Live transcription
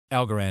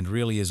Algorand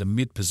really is a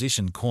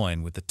mid-position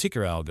coin with the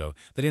ticker Algo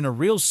that in a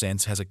real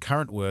sense has a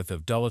current worth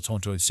of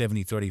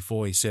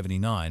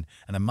 $70.34.79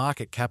 and a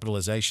market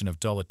capitalization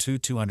of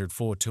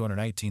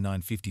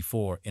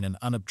 $2,204,289.54 in an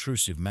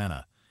unobtrusive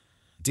manner.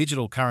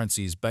 Digital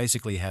currencies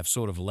basically have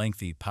sort of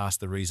lengthy past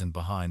the reason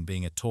behind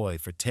being a toy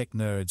for tech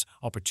nerds,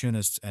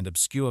 opportunists, and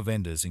obscure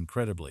vendors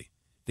incredibly.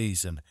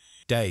 These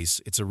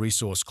days, it's a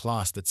resource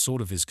class that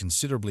sort of is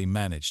considerably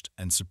managed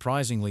and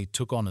surprisingly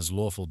took on as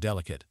lawful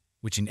delicate,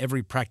 which in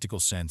every practical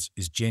sense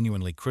is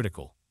genuinely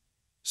critical.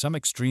 Some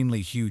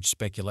extremely huge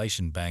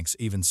speculation banks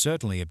even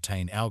certainly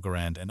obtain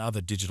Algorand and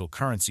other digital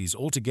currencies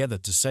altogether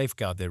to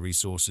safeguard their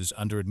resources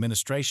under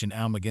administration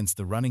against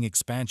the running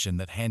expansion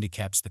that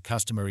handicaps the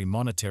customary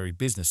monetary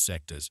business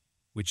sectors,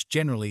 which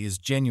generally is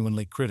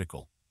genuinely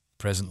critical.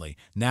 Presently,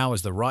 now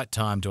is the right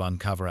time to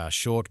uncover our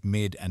short,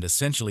 mid, and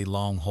essentially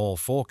long-haul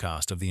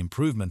forecast of the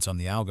improvements on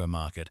the algo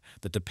market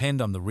that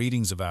depend on the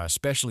readings of our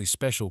especially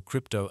special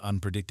crypto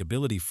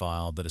unpredictability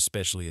file that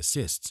especially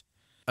assists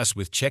us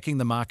with checking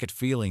the market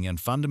feeling and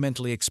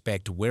fundamentally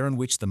expect where and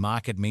which the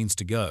market means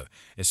to go,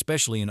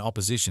 especially in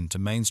opposition to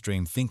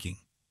mainstream thinking.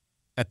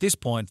 At this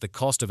point, the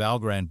cost of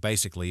Algorand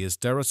basically is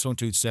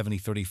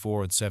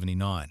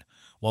 $70.34.79,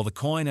 while the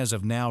coin as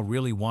of now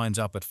really winds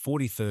up at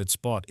 43rd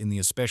spot in the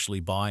especially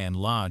by and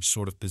large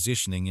sort of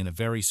positioning in a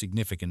very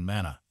significant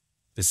manner.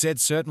 The said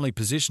certainly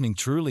positioning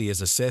truly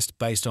is assessed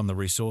based on the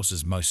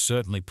resource's most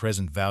certainly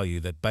present value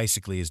that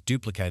basically is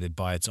duplicated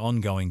by its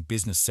ongoing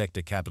business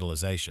sector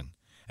capitalization,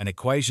 an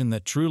equation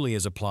that truly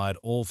is applied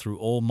all through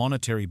all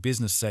monetary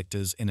business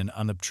sectors in an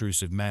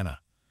unobtrusive manner.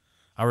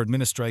 Our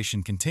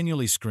administration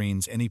continually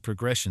screens any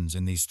progressions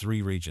in these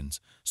three regions,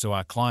 so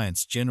our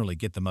clients generally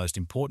get the most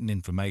important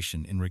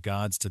information in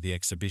regards to the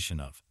exhibition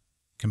of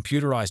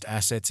computerized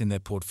assets in their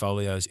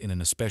portfolios in an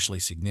especially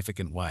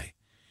significant way.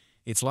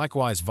 It's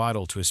likewise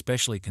vital to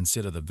especially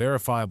consider the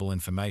verifiable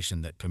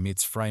information that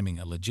permits framing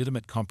a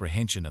legitimate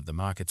comprehension of the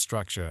market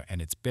structure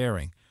and its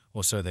bearing,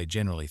 or so they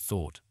generally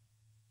thought.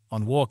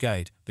 On walk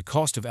 8, the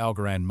cost of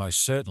Algorand most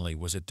certainly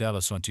was at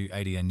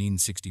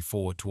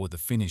 $2.80.64 toward the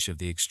finish of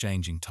the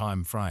exchanging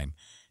time frame,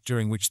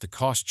 during which the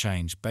cost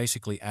change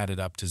basically added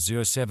up to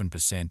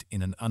 0.7%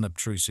 in an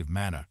unobtrusive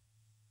manner.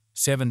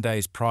 7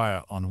 days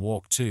prior on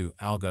walk 2,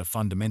 Algo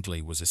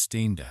fundamentally was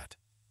esteemed at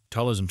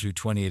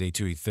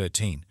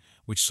 $2.28.13,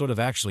 which sort of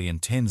actually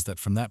intends that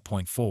from that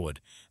point forward,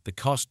 the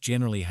cost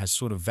generally has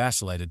sort of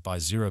vacillated by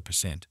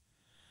 0%.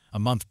 A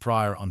month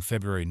prior, on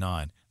February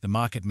 9, the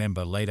market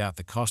member laid out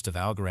the cost of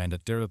Algorand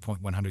at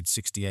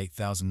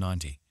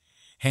 $168,090.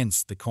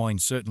 Hence, the coin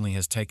certainly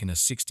has taken a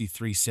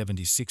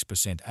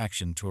 63.76%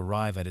 action to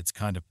arrive at its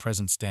kind of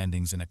present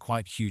standings in a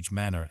quite huge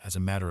manner as a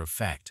matter of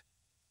fact.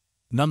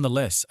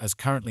 Nonetheless, as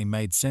currently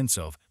made sense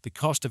of, the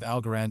cost of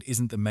Algorand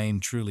isn't the main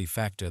truly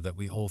factor that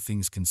we all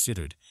things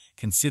consider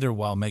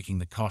while making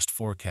the cost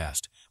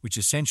forecast, which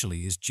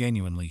essentially is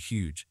genuinely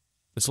huge.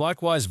 It's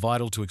likewise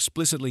vital to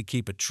explicitly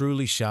keep a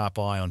truly sharp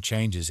eye on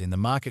changes in the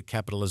market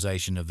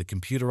capitalization of the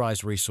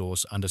computerized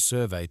resource under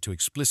survey to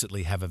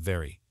explicitly have a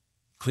very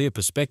clear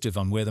perspective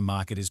on where the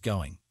market is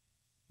going.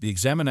 The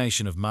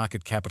examination of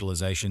market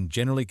capitalization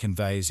generally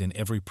conveys in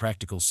every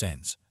practical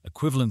sense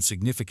equivalent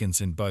significance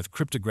in both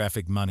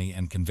cryptographic money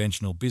and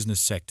conventional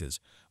business sectors,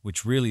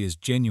 which really is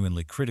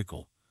genuinely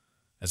critical.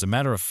 As a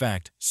matter of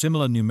fact,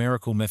 similar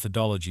numerical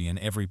methodology in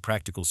every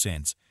practical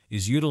sense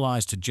is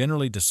utilized to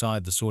generally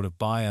decide the sort of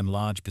by and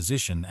large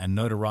position and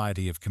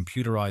notoriety of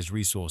computerized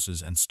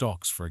resources and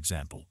stocks, for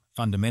example,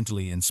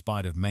 fundamentally in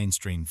spite of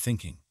mainstream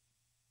thinking.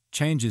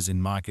 Changes in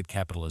market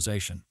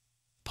capitalization,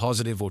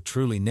 positive or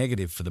truly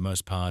negative for the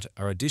most part,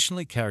 are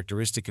additionally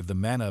characteristic of the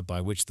manner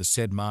by which the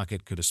said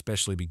market could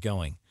especially be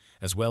going,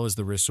 as well as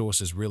the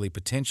resource's really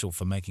potential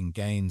for making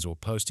gains or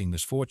posting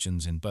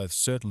misfortunes in both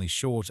certainly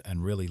short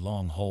and really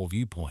long-haul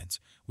viewpoints,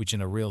 which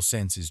in a real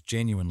sense is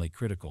genuinely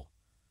critical.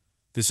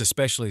 This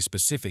especially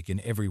specific in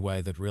every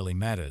way that really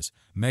matters.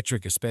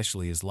 Metric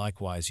especially is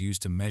likewise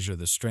used to measure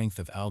the strength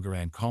of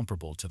Algorand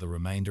comparable to the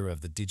remainder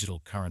of the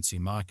digital currency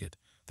market,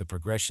 the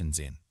progressions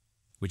in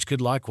which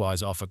could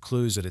likewise offer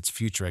clues at its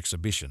future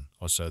exhibition,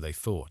 or so they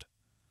thought.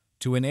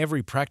 To in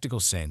every practical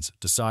sense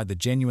decide the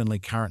genuinely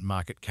current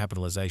market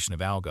capitalization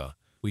of Algo,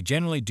 we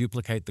generally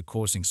duplicate the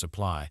coursing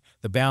supply,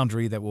 the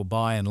boundary that will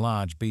by and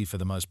large be for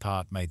the most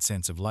part made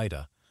sense of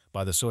later,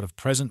 by the sort of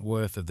present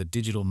worth of the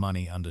digital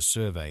money under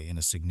survey in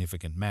a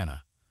significant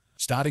manner.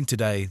 Starting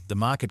today, the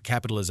market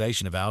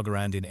capitalization of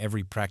Algorand in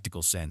every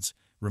practical sense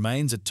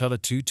remains at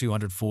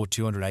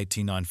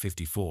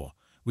 $204,289.54,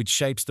 which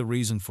shapes the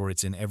reason for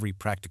its in every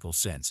practical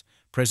sense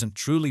present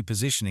truly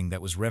positioning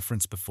that was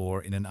referenced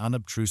before in an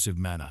unobtrusive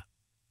manner.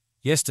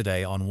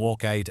 Yesterday on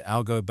walk 8,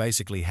 Algo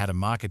basically had a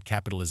market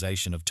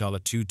capitalization of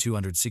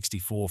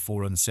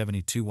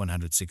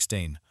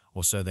 $2,264,472,116,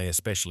 or so they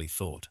especially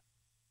thought.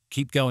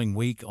 Keep going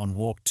week on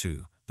walk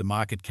 2, the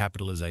market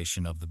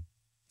capitalization of the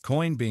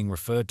coin being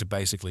referred to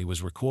basically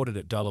was recorded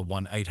at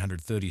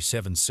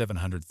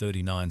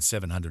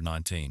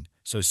 $1,837,739,719,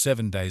 so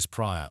 7 days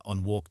prior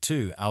on walk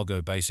 2,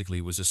 Algo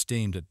basically was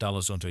esteemed at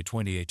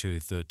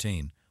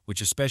 $28.13,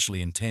 which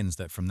especially intends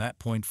that from that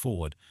point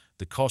forward,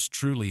 the cost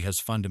truly has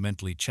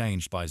fundamentally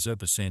changed by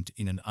 0%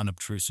 in an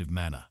unobtrusive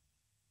manner.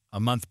 A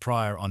month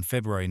prior, on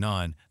February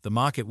 9, the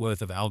market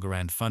worth of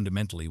Algorand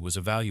fundamentally was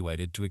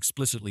evaluated to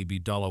explicitly be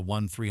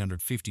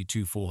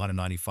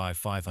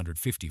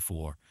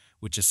 $1,352,495,554,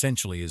 which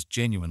essentially is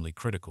genuinely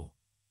critical.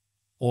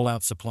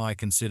 All-out supply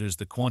considers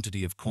the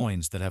quantity of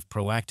coins that have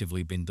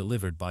proactively been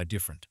delivered by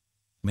different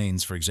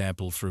means, for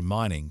example, through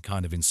mining,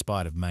 kind of in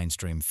spite of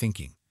mainstream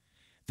thinking.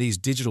 These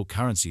digital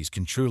currencies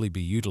can truly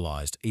be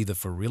utilized either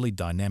for really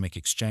dynamic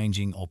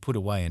exchanging or put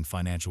away in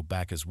financial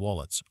backers'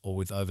 wallets or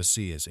with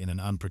overseers in an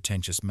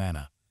unpretentious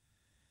manner.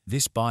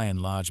 This by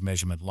and large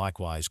measurement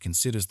likewise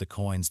considers the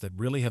coins that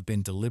really have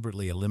been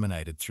deliberately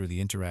eliminated through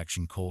the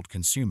interaction called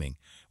consuming,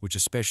 which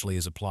especially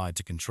is applied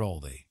to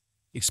control the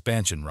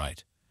expansion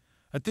rate.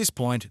 At this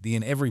point, the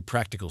in every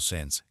practical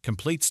sense,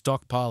 complete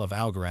stockpile of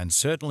Algorand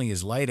certainly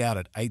is laid out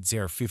at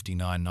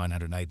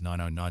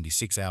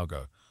 8059,908,9096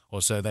 Algo,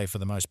 or so they for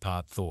the most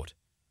part thought.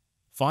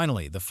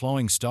 Finally, the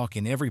flowing stock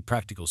in every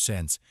practical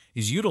sense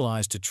is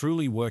utilized to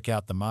truly work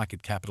out the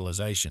market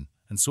capitalization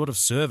and sort of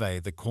survey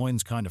the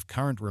coin's kind of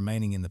current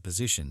remaining in the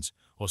positions,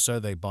 or so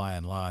they by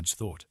and large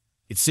thought.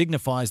 It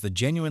signifies the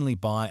genuinely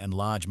by and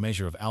large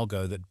measure of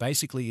Algo that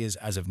basically is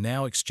as of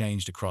now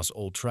exchanged across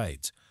all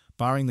trades,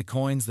 barring the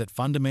coins that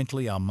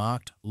fundamentally are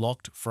marked,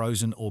 locked,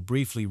 frozen, or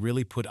briefly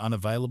really put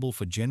unavailable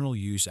for general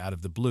use out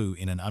of the blue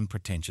in an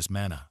unpretentious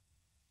manner.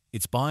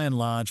 It's by and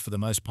large for the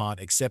most part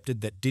accepted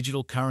that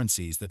digital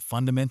currencies that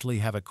fundamentally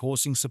have a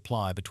coursing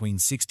supply between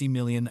 60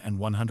 million and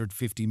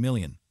 150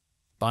 million,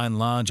 by and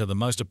large are the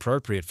most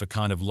appropriate for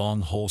kind of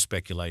long-haul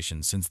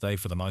speculation, since they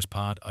for the most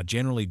part are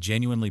generally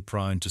genuinely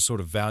prone to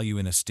sort of value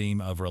in esteem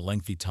over a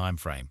lengthy time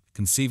frame,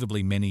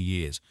 conceivably many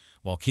years,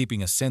 while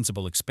keeping a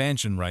sensible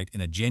expansion rate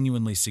in a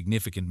genuinely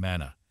significant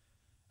manner.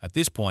 At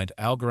this point,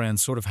 Algorand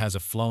sort of has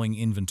a flowing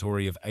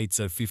inventory of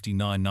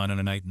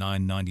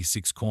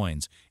 8059,908,996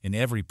 coins in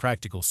every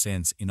practical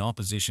sense in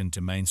opposition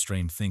to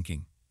mainstream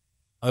thinking.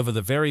 Over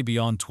the very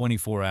beyond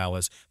 24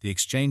 hours, the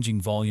exchanging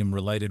volume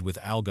related with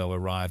Algo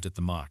arrived at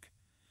the mark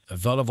of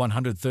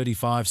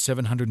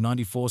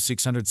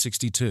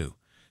 $135,794,662.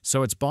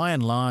 So it's by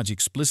and large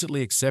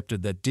explicitly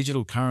accepted that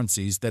digital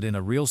currencies that in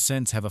a real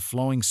sense have a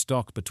flowing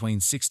stock between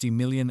 60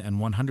 million and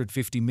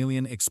 150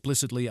 million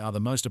explicitly are the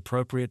most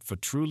appropriate for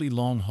truly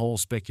long-haul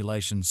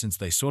speculation, since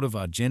they sort of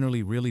are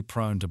generally really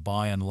prone to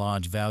by and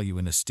large value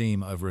in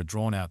esteem over a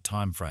drawn-out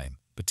time frame,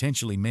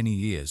 potentially many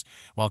years,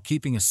 while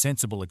keeping a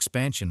sensible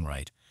expansion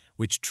rate,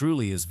 which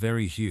truly is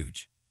very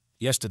huge.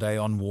 Yesterday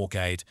on Walk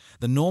 8,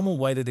 the normal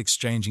weighted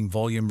exchanging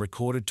volume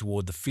recorded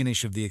toward the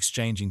finish of the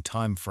exchanging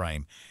time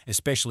frame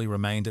especially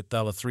remained at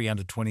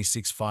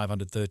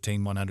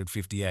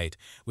 $326,513,158,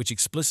 which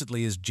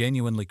explicitly is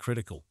genuinely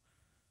critical.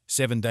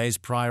 7 days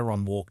prior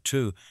on Walk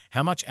 2,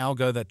 how much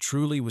Algo that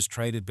truly was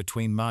traded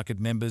between market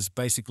members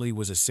basically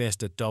was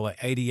assessed at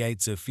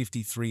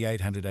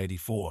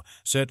 $88,053,884,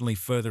 certainly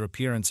further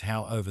appearance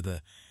how over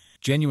the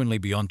genuinely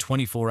beyond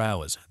 24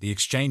 hours, the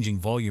exchanging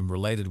volume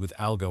related with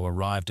Algo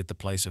arrived at the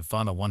place of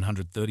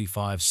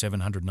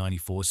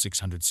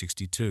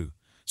 $135,794,662.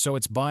 So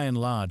it's by and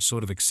large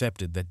sort of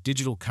accepted that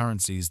digital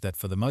currencies that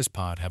for the most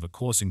part have a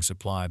coursing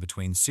supply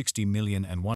between 60 million and